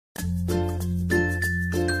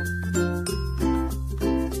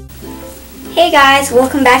Hey guys,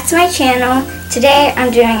 welcome back to my channel. Today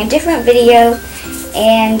I'm doing a different video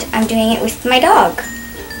and I'm doing it with my dog.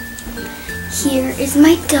 Here is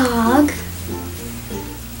my dog.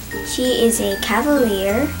 She is a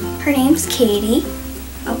Cavalier. Her name's Katie.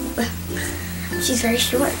 Oh, she's very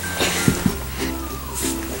short.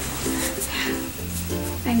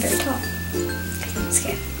 I'm very tall. It's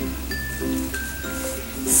good.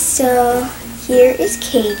 So here is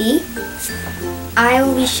Katie. I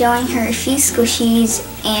will be showing her a few squishies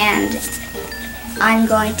and I'm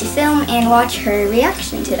going to film and watch her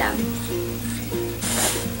reaction to them.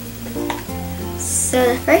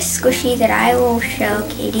 So the first squishy that I will show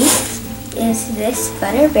Katie is this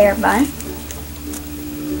butter bear bun.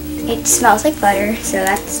 It smells like butter, so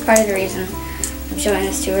that's part of the reason I'm showing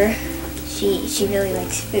this to her. She really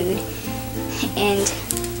likes food, and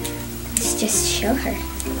let's just show her.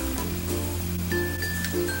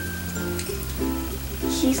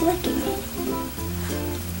 She's licking it.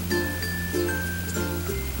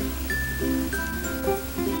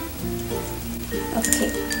 Okay,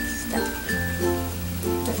 stop.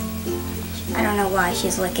 I don't know why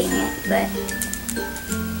she's licking it, but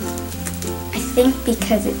I think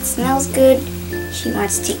because it smells good, she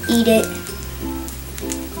wants to eat it,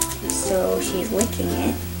 so she's licking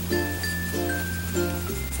it.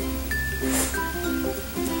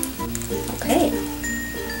 Okay.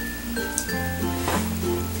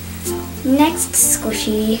 Next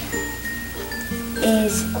squishy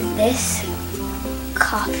is this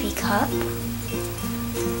coffee cup.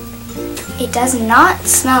 It does not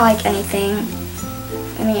smell like anything.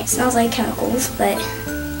 I mean, it smells like chemicals, but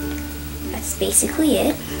that's basically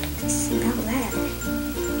it. Smell that.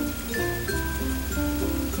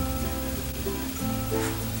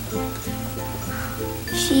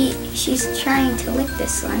 She's trying to lick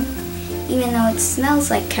this one, even though it smells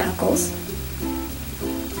like chemicals.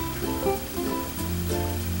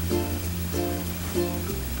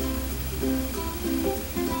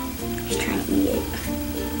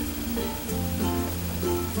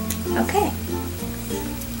 Okay.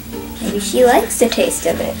 Maybe she likes the taste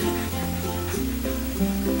of it.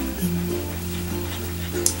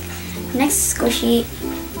 Next squishy.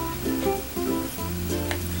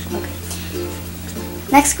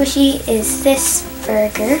 Okay. Next squishy is this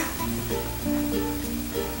burger.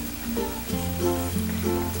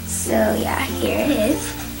 So yeah, here it is.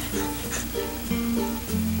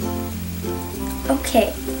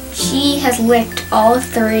 Okay. She has licked all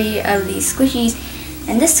three of these squishies.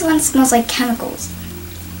 And this one smells like chemicals.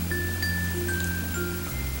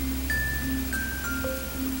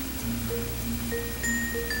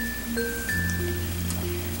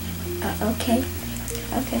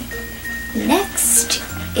 Okay. Next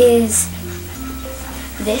is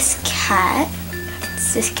this cat.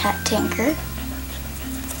 It's this cat Tinker.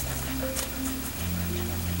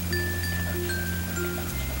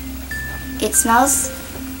 It smells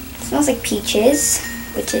like peaches,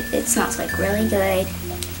 which it smells like really good.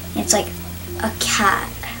 It's like a cat.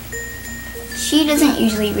 She doesn't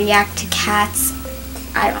usually react to cats.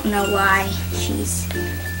 I don't know why.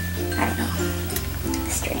 I don't know,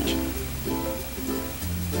 strange.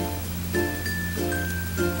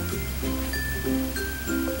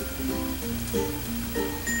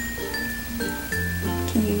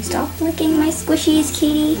 Can you stop licking my squishies,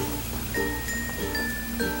 Katie?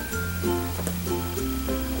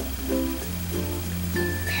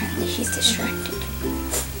 Apparently she's distracted.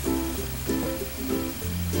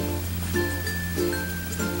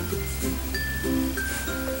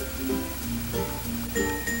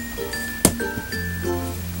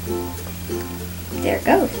 There it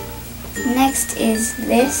goes. Next is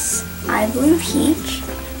this I Bloom Peach.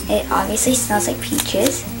 It obviously smells like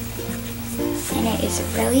peaches. And it is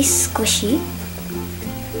really squishy.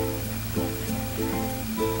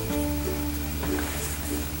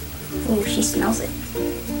 Ooh, she smells it.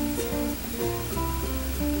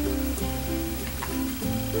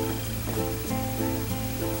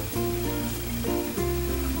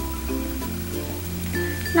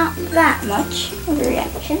 Not that much of a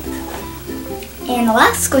reaction. And the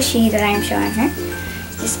last squishy that I am showing her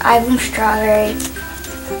is I Bloom Strawberry.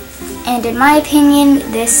 And in my opinion,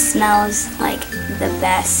 this smells like the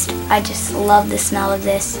best. I just love the smell of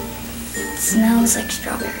this. It smells like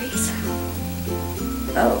strawberries.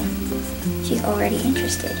 Oh, she's already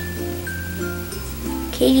interested.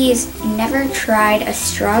 Katie has never tried a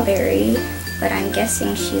strawberry, but I'm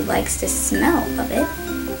guessing she likes the smell of it.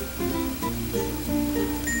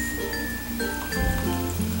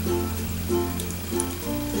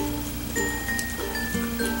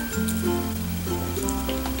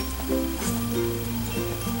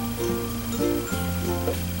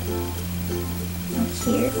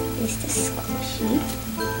 is the squishy.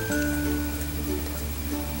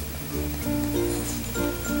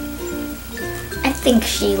 I think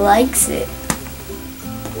she likes it.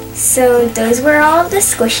 So those were all of the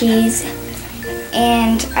squishies,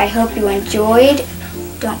 and I hope you enjoyed.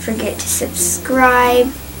 Don't forget to subscribe.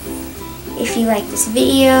 If you like this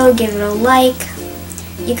video, give it a like.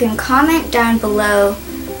 You can comment down below,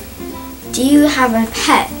 do you have a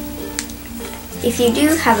pet? If you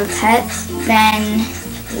do have a pet, then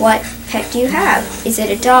what pet do you have? Is it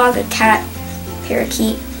a dog, a cat,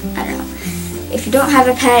 parakeet? I don't know. If you don't have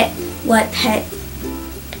a pet, what pet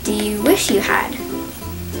do you wish you had?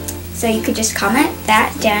 So you could just comment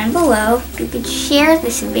that down below. You could share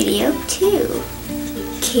this video too.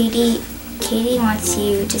 Katie wants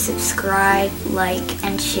you to subscribe, like,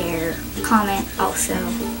 and share. Comment also.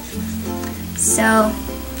 So,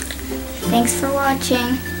 thanks for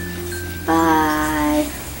watching. Bye.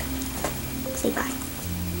 Say bye.